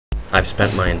I've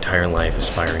spent my entire life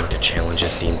aspiring to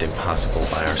challenges deemed impossible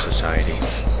by our society.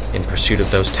 In pursuit of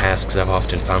those tasks, I've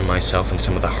often found myself in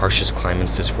some of the harshest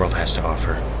climates this world has to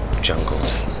offer.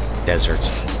 Jungles, deserts,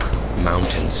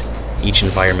 mountains, each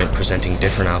environment presenting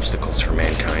different obstacles for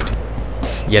mankind.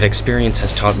 Yet experience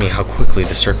has taught me how quickly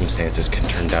the circumstances can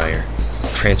turn dire,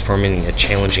 transforming a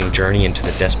challenging journey into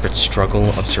the desperate struggle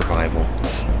of survival.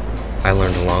 I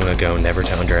learned long ago never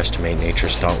to underestimate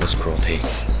nature's thoughtless cruelty.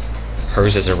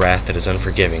 Hers is a wrath that is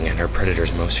unforgiving and her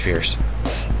predators most fierce.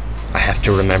 I have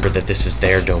to remember that this is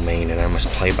their domain and I must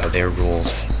play by their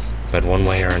rules. But one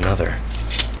way or another,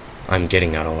 I'm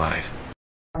getting out alive.